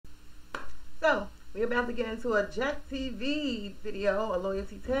So, we're about to get into a Jack TV video, a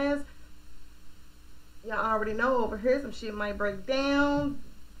loyalty test. Y'all already know over here some shit might break down.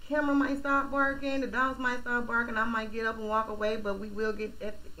 Camera might stop working. The dogs might stop barking. I might get up and walk away, but we will get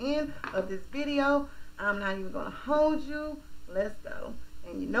at the end of this video. I'm not even going to hold you. Let's go.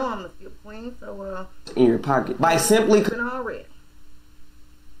 And you know I'm going to skip queen, so in your pocket. By simply... already.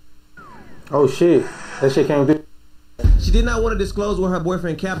 Oh shit. That shit came through. She did not want to disclose what her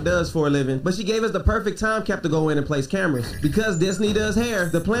boyfriend Cap does for a living, but she gave us the perfect time Cap to go in and place cameras. Because Destiny does hair,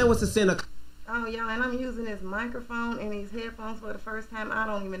 the plan was to send a... Oh, y'all, and I'm using this microphone and these headphones for the first time. I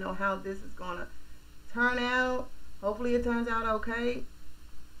don't even know how this is going to turn out. Hopefully it turns out okay.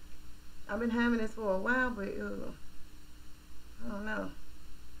 I've been having this for a while, but I don't know.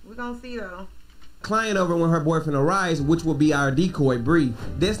 We're going to see, though. Client over when her boyfriend arrives, which will be our decoy, Bree.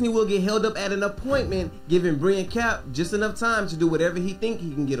 Destiny will get held up at an appointment, giving Bree and Cap just enough time to do whatever he think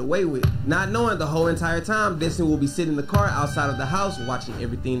he can get away with. Not knowing the whole entire time, Destiny will be sitting in the car outside of the house watching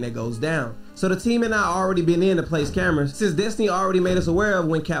everything that goes down. So the team and I already been in to place cameras, since Destiny already made us aware of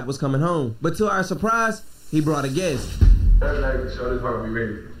when Cap was coming home. But to our surprise, he brought a guest. That's like, show this part be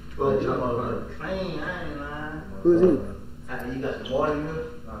ready. Well, you clean, I ain't lying. Who's he? You got some water in here?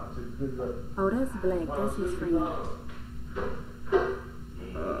 Oh, that's Black. That's his friend. You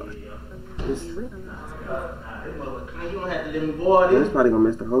don't have to let me boil them. That's probably gonna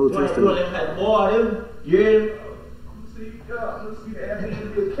mess the whole test You don't have to boil them. Yeah. I'm gonna see the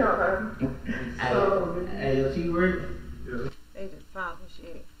admin count. Hey, your T work? Yeah. They just talking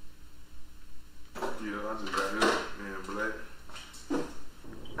shit. Yeah, I just got here, man, Black.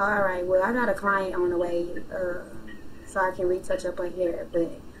 All right. Well, I got a client on the way, so I can retouch up her hair, but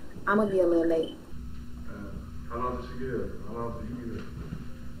I'm gonna be a little late. How long did she get here? How long did you get here?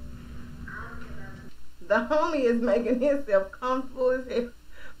 The homie is making himself comfortable as hell.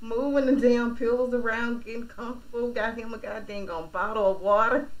 Moving the damn pills around, getting comfortable. Got him a goddamn bottle of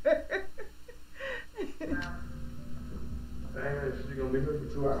water. Dang, she gonna be here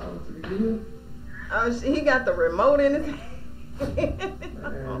for 2 hours to get here? Oh, he got the remote in his hand.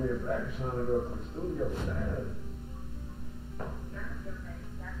 Man, me and Black is trying to go to the studio. Damn.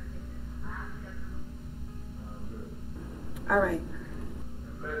 All right.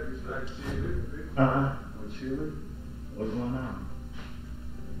 Black, you like chilling? What chilling? What's going on?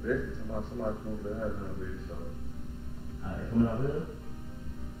 Basically, somebody comes to the house nowadays, so. They coming up here?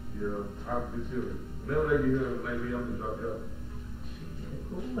 Yeah, talk to children. Whenever they get here, like me, I'm gonna drop you off.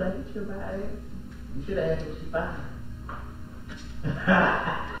 Cool, but you should buy it. You should have asked what she buy.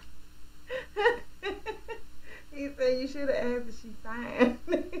 He said you should have asked if she fine.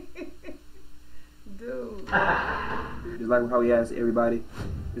 Dude. Just like how we ask everybody,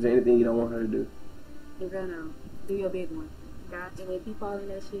 is there anything you don't want her to do? You're gonna do your big one. Gotcha. And if you fall in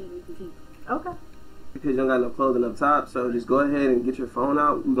that shit, you can keep it. Okay. Because you don't got no clothing up top, so just go ahead and get your phone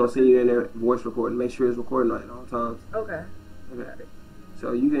out. We're gonna send you in there voice recording. Make sure it's recording right at all times. Okay. Okay.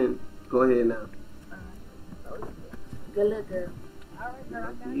 So you can go ahead now. Good luck, girl. All right, girl.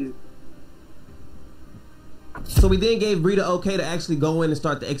 I got it. So we then gave Bree the okay to actually go in and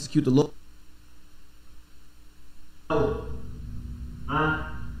start to execute the look. Oh. Huh?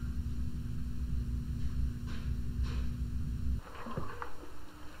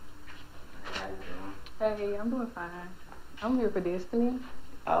 Hey, I'm doing fine. I'm here for Destiny.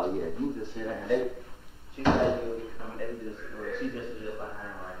 Oh yeah, you just sit down. She said you coming. She just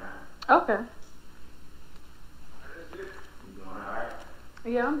behind right now. Okay. You doing alright?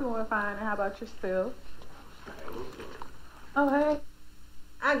 Yeah, I'm doing fine. And how about yourself? Oh, hey.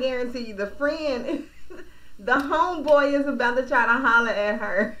 I guarantee you, the friend, the homeboy is about to try to holler at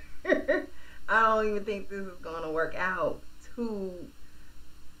her. I don't even think this is going to work out.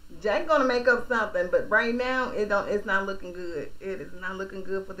 Jack's going to make up something, but right now, it's not looking good. It is not looking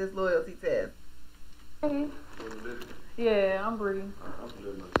good for this loyalty test. Hey. Yeah, I'm Bree.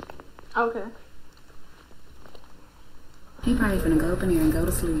 Okay. He probably finna go up in there and go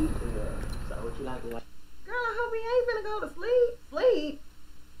to sleep. So what you like to watch? Girl, I hope he ain't finna go to sleep. Sleep?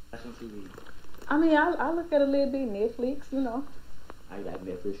 Watching TV. I mean, I look at a little bit Netflix, you know. I got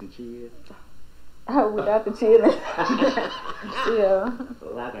Netflix and chill. Without the chilling. Yeah.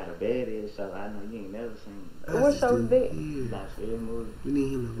 Well, I got a badass show I know you ain't never seen. What show is that? Like scary movie. We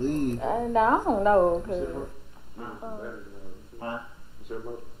need him to leave. No, I don't know. Cause, Huh?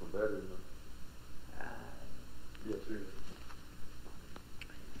 Yeah, too.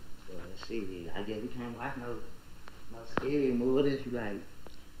 Well, see, I guess you can't watch no scary movie that you like.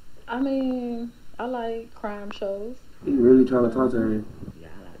 I mean, I like crime shows. He really trying to talk to her. Yeah,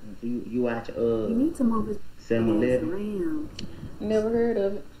 I like them. You watch You need to move his 7-Eleven. around. Never heard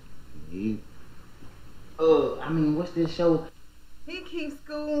of it. I mean, what's this show? He keeps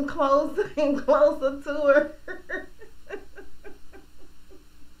scooting closer and closer to her.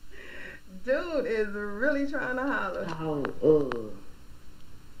 Dude is really trying to holler.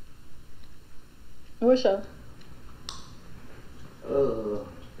 What show?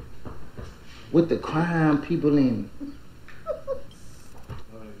 With the crime people in.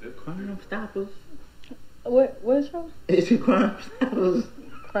 Crime Stoppers. What show? It's the Crime Stoppers.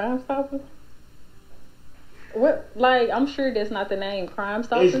 Crime Stoppers? What? Like, I'm sure that's not the name. Crime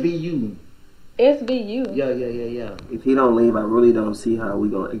Stoppers? SVU. SVU? Yeah. If he don't leave, I really don't see how we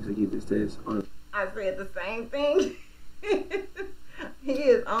gonna execute this test. I said the same thing. He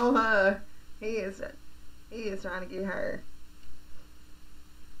is on her. He is trying to get her.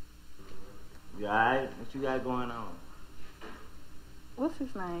 You alright? What you got going on? What's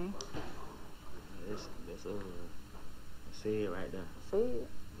his name? That's say it right there. Say it.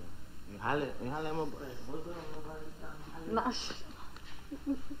 You holler at my boy. What's up, my Nah,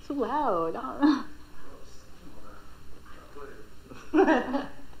 too loud.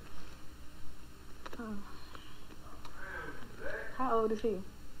 How old is he?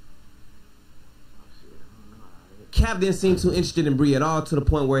 Cap didn't seem too interested in Bree at all, to the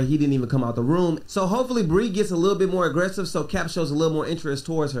point where he didn't even come out the room. So hopefully Bree gets a little bit more aggressive, so Cap shows a little more interest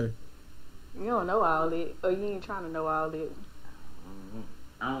towards her. You don't know all that, or you ain't trying to know all that. Mm-hmm.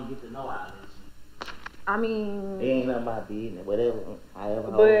 I don't get to know all this. I mean, It ain't none of my business, whatever.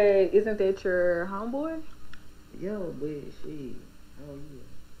 However. but isn't that your homeboy? Yo, but shit. Oh,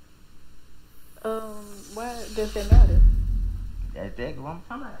 yeah. Why does that matter? That's exactly what I'm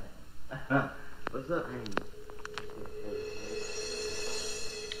talking about. What's up, man?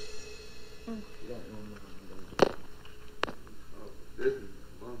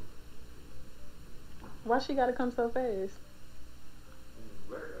 Why she gotta come so fast?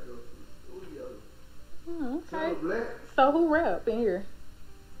 Okay. So who rap in here?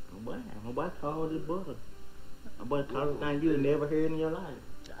 Nobody called this butter. Nobody called the thing you never heard in your life.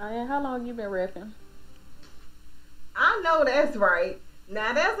 And how long you been rapping? I know that's right.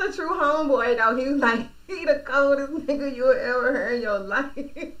 Now that's a true homeboy though. He was like, he the coldest nigga you ever heard in your life.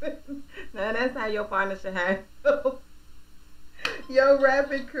 Now that's how your partner should handle your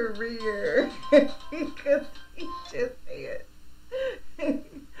rapping career. Because he just said,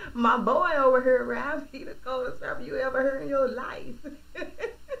 my boy over here rap, he the coldest rapper you ever heard in your life.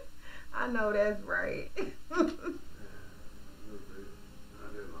 I know that's right.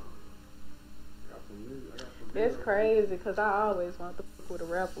 That's crazy, because I always want to fuck with a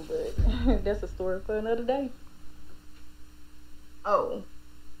rapper, but that's a story for another day. Oh.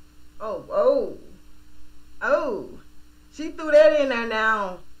 She threw that in there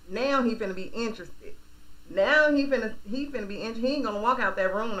now. Now he finna be interested. Now he finna be interested. He ain't gonna walk out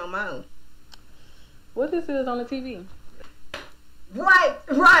that room no more. What this is on the TV? Right.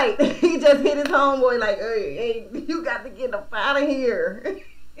 He just hit his homeboy like, hey, you got to get up out of here.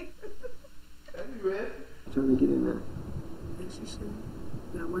 Trying to get in there. Yes, you should.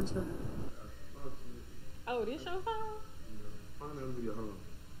 Got one child. Oh, this your phone?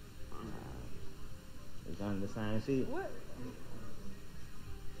 It's on the same seat. What?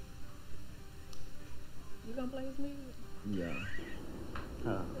 You gonna play his music? Yeah.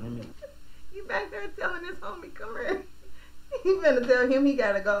 Let me. He back there telling his homie, come here. He finna tell him he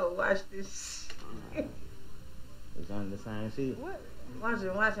gotta go watch this. It's on the same seat. What? Watch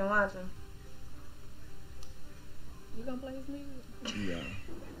him. You gonna play his music? Yeah.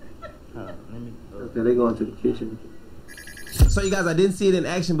 Let me. Okay, they going to the kitchen. So you guys, I didn't see it in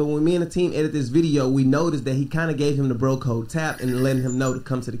action, but when me and the team edit this video, we noticed that he kind of gave him the bro code tap and letting him know to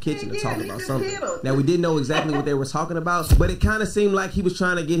come to the kitchen to talk about something. Now, we didn't know exactly what they were talking about, but it kind of seemed like he was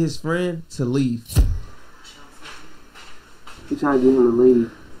trying to get his friend to leave. He trying to get him to leave.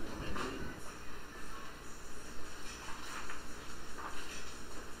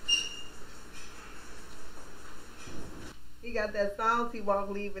 He got that salty walk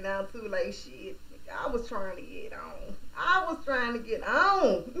leaving out too, like shit. I was trying to get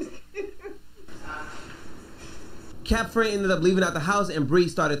on. Cap friend ended up leaving out the house, and Bree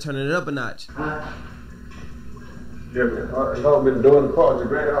started turning it up a notch. Yeah, man. It's all been doing the car. It's a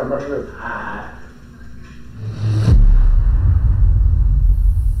great house right here.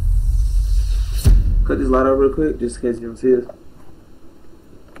 Cut this light out real quick, just in case you don't see us.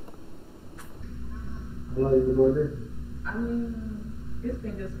 How long you been doing this? I mean, it's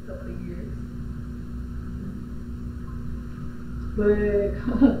been just a couple of years. But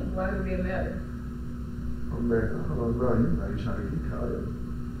why does it matter? Oh man, I don't know. You know, you trying to get caught up.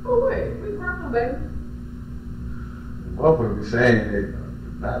 Oh wait, we grown, baby. Motherfucker be saying that,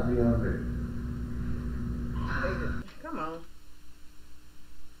 not be on that. Come on.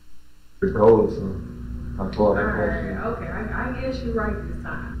 The goal or something. I thought that Alright, okay, I guess you're right this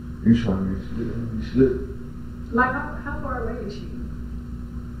time. You trying to be slick. Like, how far away is she?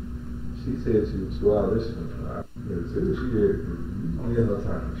 She said she was 2 hours. She was 5 hours. She had, you don't get no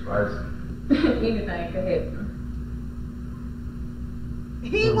time to spice. Anything could happen.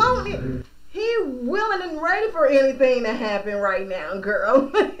 He won't. He willing and ready for anything to happen right now,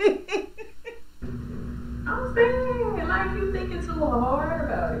 girl. I'm saying, like, you thinking too hard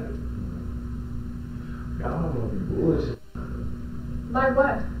about it. I don't want to be bullshit. Like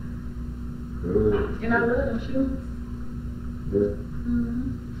what? Good. And I love them shoes. Yeah.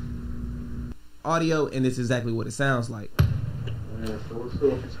 Mm-hmm. Audio, and it's exactly what it sounds like. Man, so what's up?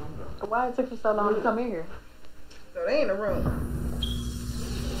 What you talking about? Why it took you so long to come in here? So they in the room.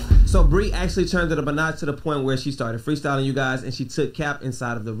 So Bree actually turned it up a notch to the point where she started freestyling you guys, and she took Cap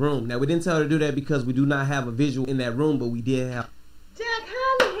inside of the room. Now we didn't tell her to do that because we do not have a visual in that room, but we did have. Jack,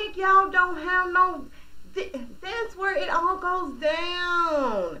 how the heck y'all don't have no? That's where it all goes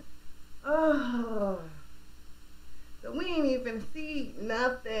down. Oh, so we ain't even see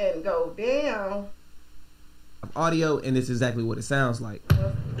nothing go down. Audio, and it's exactly what it sounds like.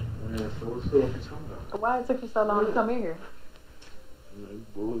 Man, so what's up? What you talking about? Why it took you so long to come in here? Man, you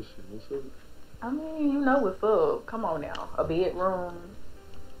bullshit. What's up? I mean, you know what's up. Come on now. A bedroom.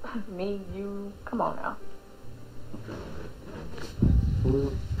 Me, you. Come on now.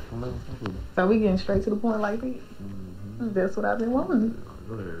 So we getting straight to the point like that? Mm-hmm. That's what I've been wanting.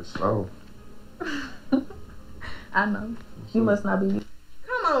 Go ahead, so. I know. You must not be.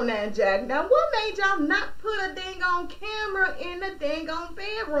 Come on now, Jack. Now, what made y'all not put a dang on camera in the dang on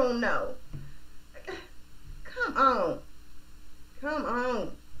bedroom, though? Come on. Come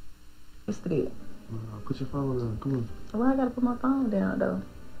on. What's that? Put your phone down. Come on. Why I gotta put my phone down, though?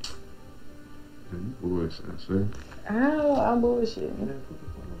 Man, you bullshit, see? I'm bullshitting. Man, put the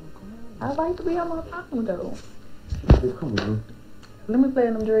phone on. Come I like to be on my phone, though. on. Hey, come on. Let me play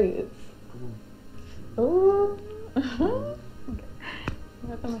in them dreads. Come Ooh. on.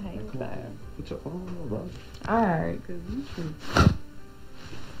 Nothing to hang Come by. on. Put your phone on, bro. Alright, cause you should.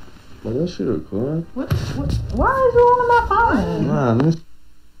 Man, that shit recording. What? Why is you on my phone? Nah, let me.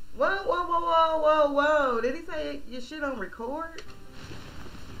 Whoa. Did he say your shit on record?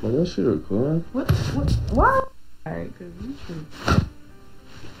 Man, that shit recording. Why? Alright, cause you should.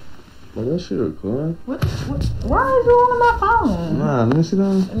 Man, that shit recording. Why is you on my phone? Nah, let me sit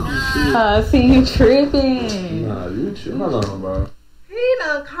down. See you tripping. Nah, you chill. Hold on, bro. He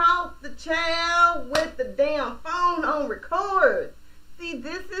done caught the child with the damn phone on record. See,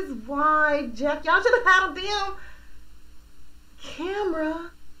 this is why, Jack, y'all should have had a damn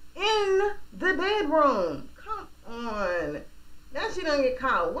camera in the bedroom. Come on. Now she done get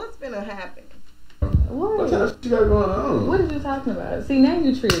caught. What's finna happen? What? What kind of shit you got going on? What are you talking about? See, now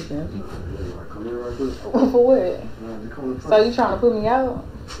you tripping. Come here right quick. For what? Nah, just come in So you trying to put me out?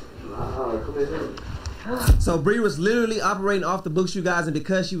 Nah, come in here. So Bree was literally operating off the books, you guys, and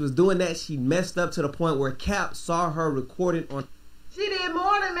because she was doing that, she messed up to the point where Cap saw her recorded on. She did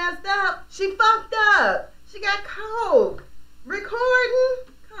more than messed up. She fucked up. She got coke.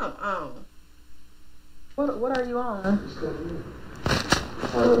 Recording? Come on. What are you on? Just come in.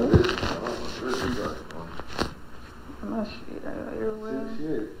 My shit everywhere.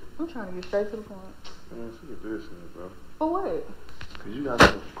 Shit. I'm trying to get straight to the point. Man, see what this is, bro. For what? Cause you got to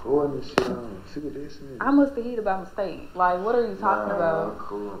record this shit on. See what this is. I must have hit it by mistake. Like, what are you talking about?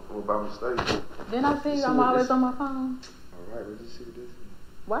 Cool. Well, by mistake. Then I see I'm always on my phone. Alright, let's just see what this is.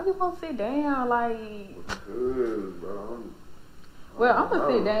 Why you won't sit down? Like, Good, bro. well, I'm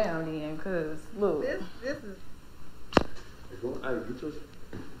gonna sit down then, cause look, This is. Hey, get your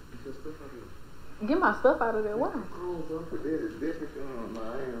stuff out of here. get my stuff out of there. Why? Oh, bro, for this is different.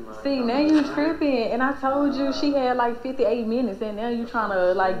 See, now you tripping, and I told you she had like 58 minutes, and now you trying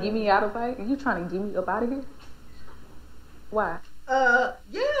to like get me out of here. You trying to get me up out of here? Why?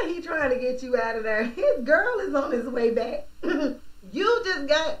 Yeah, he trying to get you out of there. His girl is on his way back. You just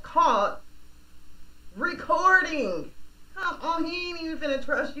got caught recording. Come on, he ain't even finna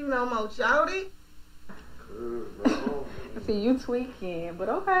trust you no more, shawty. Good, bro. See, you tweaking, but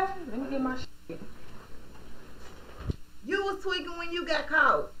okay, let me get my shit. You was tweaking when you got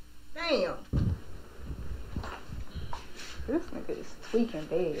caught. Damn. This nigga is tweaking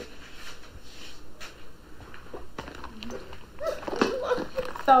bad.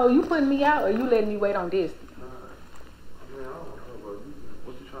 So you putting me out, or you letting me wait on this? Man, I don't know, bro.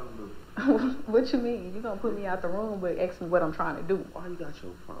 What you trying to do? What you mean? You gonna put me out the room, but ask me what I'm trying to do? Why you got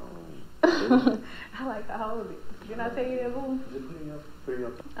your phone? I like to hold it. Didn't I tell you that, boo? Just put it in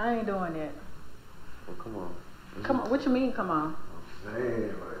your I ain't doing that. Oh, come on. Come on, what you mean, come on? Man,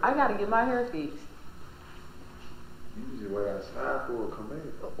 like, I gotta get my hair fixed. you just wait outside for it, come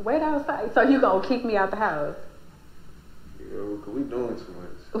in. Wait outside. So you gonna kick me out the house? Yo, cause we doing too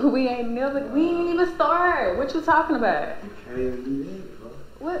much. We ain't even start. What you talking about? You can't even do that, bro.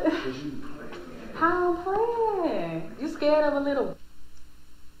 What? Cause you playing. How I'm playing? You scared of a little?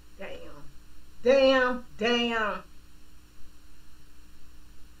 Damn.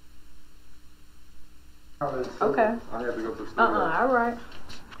 Okay. I have to go to the studio. All right.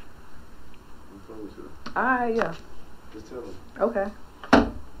 I'm phone with you. All right, yeah. Just tell them. Okay.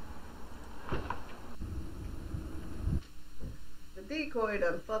 The decoy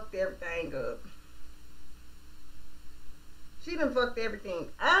done fucked everything up. She done fucked everything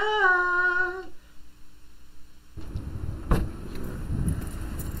up.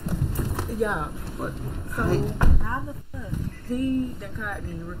 Y'all, What? so how the fuck he done caught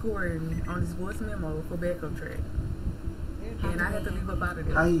me recording on his voice memo for backup track, and I had to leave up out of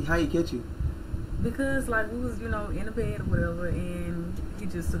How there he catch you? because like we was in the bed or whatever, and he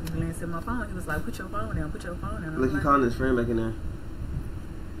just took a glance at my phone. He was like, "Put your phone down, put your phone down." Like he calling his friend back in there.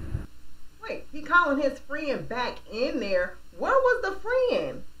 Wait, he calling his friend back in there. Where was the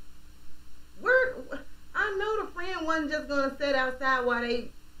friend? Where? I know the friend wasn't just gonna sit outside while they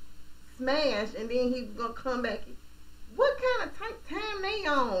smash and then he was gonna come back. What kind of time they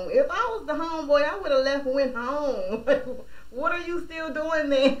on? If I was the homeboy, I would have left and went home. What are you still doing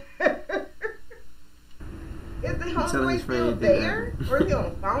there? Is the homeboy still there? Or is he on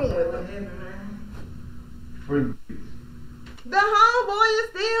the phone with him? Free. The homeboy is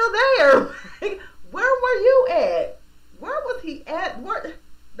still there. Where were you at? Where was he at?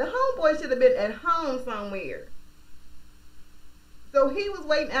 The homeboy should have been at home somewhere. So he was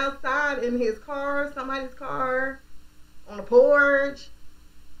waiting outside in his car, somebody's car, on the porch,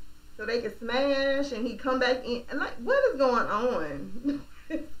 so they could smash, and he come back in. And like, what is going on?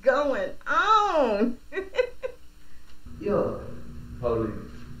 What's going on? Yo, Police.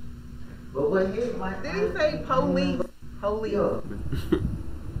 but what happened, Mike? Did he say police? Police. Yo,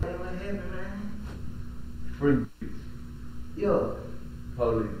 what happened, man? Free. Yo,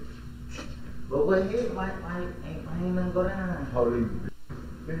 Police. but what happened, Mike? I ain't nothing go down. Police.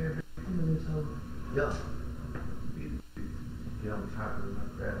 Yo, Yeah, I'm talking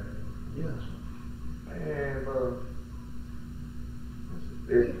like that. yeah. Man, bro. That's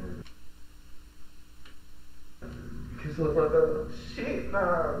ridiculous. Kiss her front door? Shit,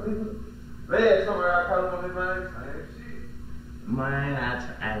 nah, nigga. Last summer I called him on his mind. Same shit. Man,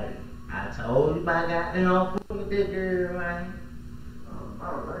 I told you about goddamn food with that girl, man. I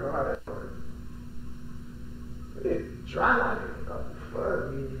don't know how that works. It's dry like it. Fuck.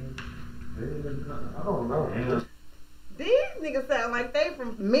 I don't know. These niggas sound like they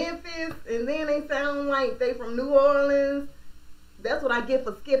from Memphis, and then they sound like they from New Orleans. That's what I get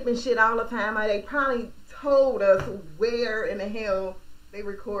for skipping shit all the time. They probably told us where in the hell they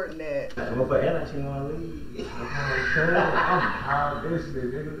recording that. Well, but Ella, she wanna leave. I'm hard this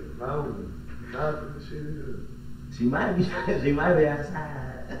shit, nigga. No. Not for the shit. She might be outside.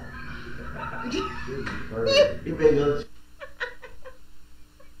 Shit, You better go.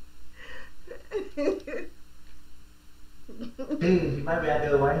 She might be out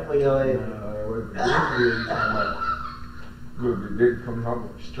there waiting for your ass. Good, the dick coming home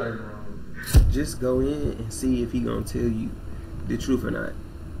straight around. Just go in and see if he gonna tell you the truth or not.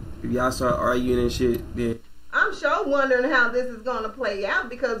 If y'all start arguing and shit, then I'm sure wondering how this is going to play out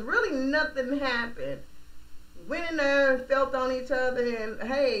because really nothing happened. Went in there and felt on each other and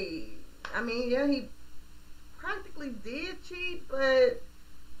hey, I mean, yeah, he practically did cheat, but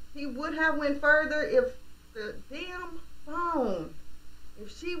he would have went further if the damn phone,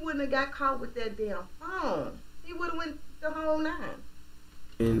 if she wouldn't have got caught with that damn phone, he would have went the whole 9.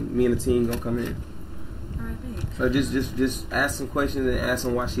 and me and the team gonna come in. Alright, thanks. So just ask some questions and ask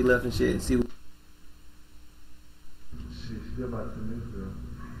them why she left and shit. And see. Shit, she about to miss girl.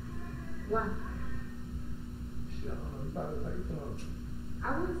 Why? Shit, I don't know about it. Like, I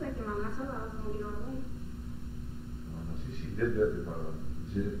wouldn't take him on. I told her I was gonna get on the way. I don't know. She did that to my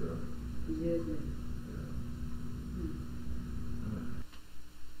shit, though. Jasmine.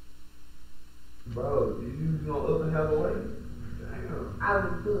 Bro, you gonna up and have a way? Damn. I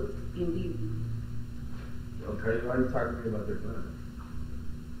was booked indeed. Okay, why you talking to me about that plan?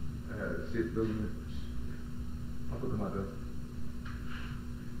 I had a shit doing it. I'll put them out there.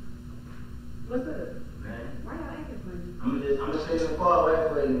 What's up? Man, Why y'all acting funny? I'm just sitting in the car waiting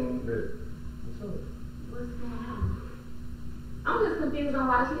for you. Yeah. What's up? What's going on? I'm just confused on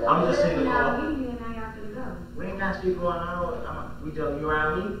why she I'm just up saying, now getting you and now y'all finna go. We ain't got shit going on. You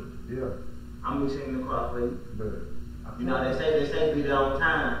around me? Yeah. I'm machine the clock for you. But You know, they say be there on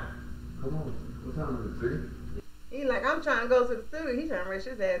time. come on, what time is it? He like, I'm trying to go to the studio. He trying to rush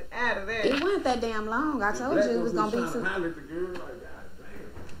his ass out of there. It wasn't that damn long. I told you it was gonna be too. too.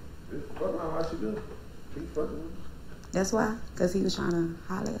 Fuck my why she do? He fucking with me. That's why, cause he was trying to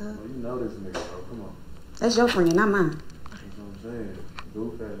holler at her. Oh, you know this nigga, bro. Come on. That's your friend, not mine. That's what I'm saying.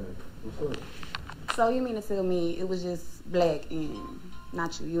 Goof ass nigga. What's up? So you mean to tell me it was just black and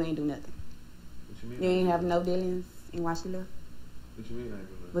not you? You ain't do nothing. What you mean? You ain't have no dealings in why she left. What you mean I ain't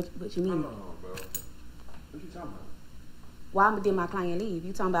do nothing? What you mean? Hold on, bro. What you talking about? Why did my client leave?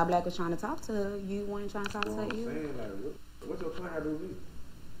 You talking about black was trying to talk to her. You weren't trying to talk You know to what her. I'm You. saying? Like, what's your plan to do with me?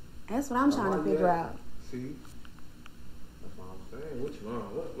 That's what I'm trying to figure out. See? That's what I'm saying. What you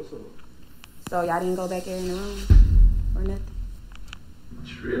want? What's up? So y'all didn't go back there in the room or nothing?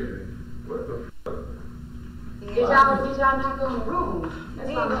 Tripping. What the fuck? Did y'all not go in the room? That's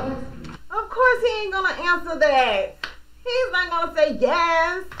what I'm asking. Of course he ain't gonna answer that. He's not gonna say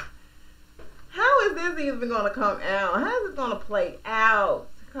yes. How is this even gonna come out? How is it gonna play out?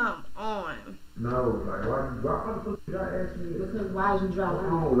 Come on. No, like, why the fuck did y'all ask me? Because why you draw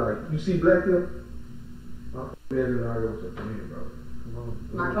Come on, like, you see black here? I'm better than argue with your friend, bro. Come on.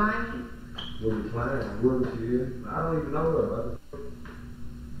 my client? What you playing? Whoever she is. I don't even know her, bro.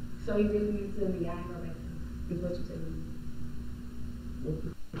 So you didn't tell me I ain't go back there. Is what you said.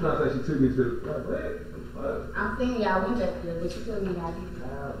 You trying to say she took me to the what? I'm saying y'all went back there, but you told me y'all didn't.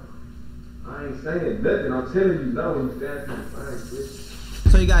 I ain't saying nothing. I'm telling you, no, you stand to the fine,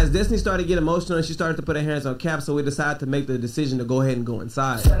 bitch. So you guys, Destiny started to get emotional and she started to put her hands on Cap, so we decided to make the decision to go ahead and go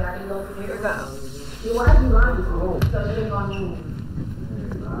inside. So y'all didn't go to there. Why you lying for? So you didn't go home.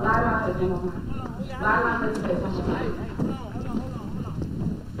 Lie around for one more time. Lie around for one more time.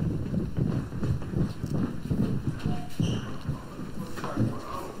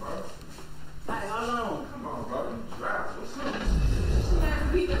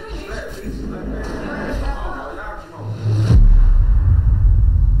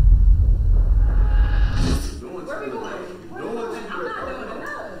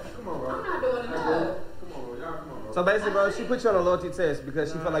 So basically, bro, she put you on a loyalty test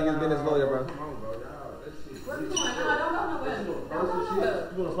because she felt like you was being his lawyer, bro. Where you going? No, don't go nowhere. Don't go nowhere.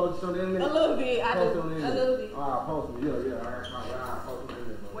 You want to post this on the internet? A little bit. I do. A little bit. Alright, post it. Yeah. I'll post it on the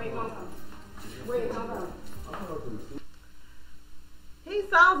internet. Where you gonna go? Where you gonna go? He's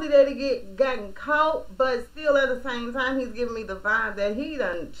salty that he gotten caught, but still at the same time he's giving me the vibe that he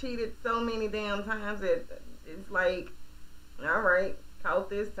done cheated so many damn times that it's like, all right, caught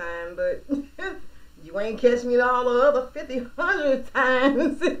this time, but you ain't catch me all the other 50, 100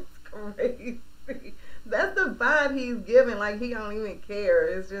 times. It's crazy. That's the vibe he's giving, like he don't even care.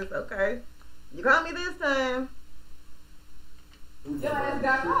 It's just, okay, you caught me this time. Your ass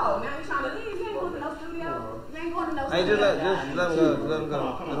got called. Now you trying to leave. You ain't going to no studio. You ain't going to no Hey, studio. just let him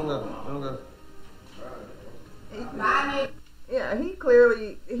go. Yeah, he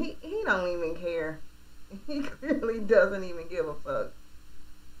clearly, he don't even care. He clearly doesn't even give a fuck.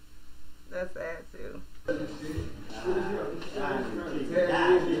 That's sad too.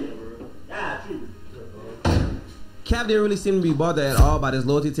 Cap didn't really seem to be bothered at all by this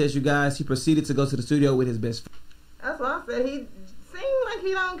loyalty test, you guys. He proceeded to go to the studio with his best friend. That's what I said. He seemed like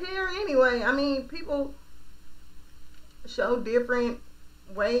he don't care anyway. I mean, people show different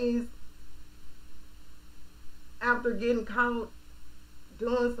ways after getting caught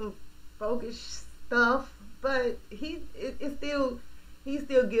doing some bogus stuff, but he still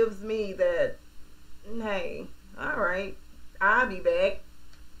gives me that, hey, all right, I'll be back.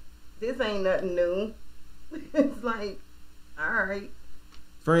 This ain't nothing new. It's like, all right.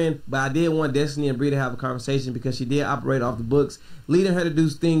 Friend, but I did want Destiny and Bree to have a conversation because she did operate off the books, leading her to do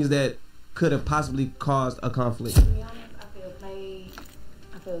things that could have possibly caused a conflict. To be honest, I feel played.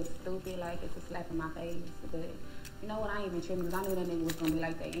 I feel stupid, like it's a slap in my face. But you know what? I ain't even tripping because I knew that nigga was gonna be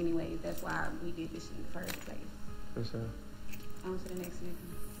like that anyways. That's why we did this shit in the first place. For sure. On to the next nigga.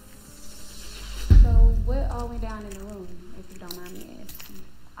 So what all went down in the room, if you don't mind me asking?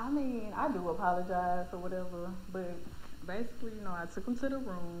 I mean, I do apologize or whatever, but basically, you know, I took him to the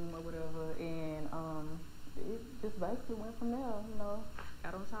room or whatever, and it just basically went from there, you know.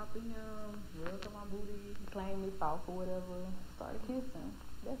 Got on top of him, rubbed on my booty, he claimed me soft or whatever, started kissing.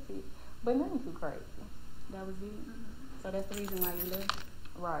 That's it. But nothing too crazy. That was it? So that's the reason why you left?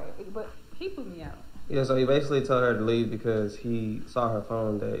 Right. But he put me out. Yeah, so he basically told her to leave because he saw her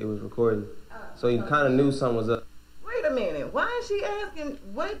phone that it was recording. So he kind of knew something was up. Wait a minute. Why is she asking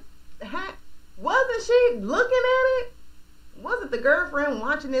what? Wasn't she looking at it? Wasn't the girlfriend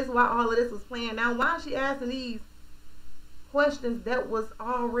watching this while all of this was playing? Now, why is she asking these questions that was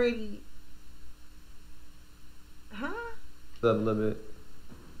already Huh? Up a little bit.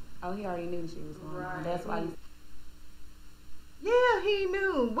 Oh, he already knew she was going on. Right. That's why he... Yeah, he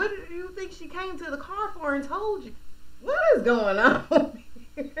knew. What do you think she came to the car for and told you? What is going on?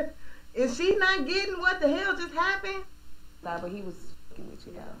 Is she not getting what the hell just happened? But he was fucking with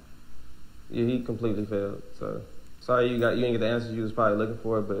you, though. Yeah, he completely failed. So sorry you didn't get the answers you was probably looking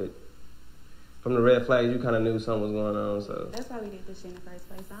for, but from the red flags you kind of knew something was going on. So That's why we did this shit in the first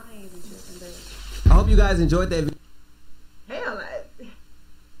place. I ain't even tripping, but... I hope you guys enjoyed that video. Hell,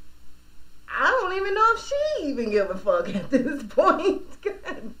 I don't even know if she even give a fuck at this point.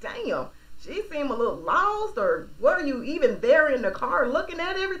 God damn. She seemed a little lost, or were you even there in the car looking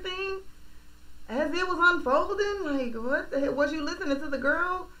at everything as it was unfolding? Like, what the hell? Was you listening to the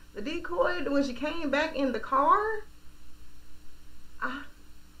girl, the decoy, when she came back in the car?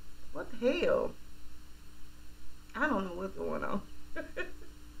 What the hell? I don't know what's going on.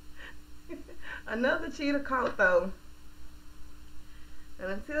 Another cheater caught, though.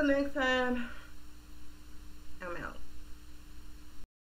 And until next time,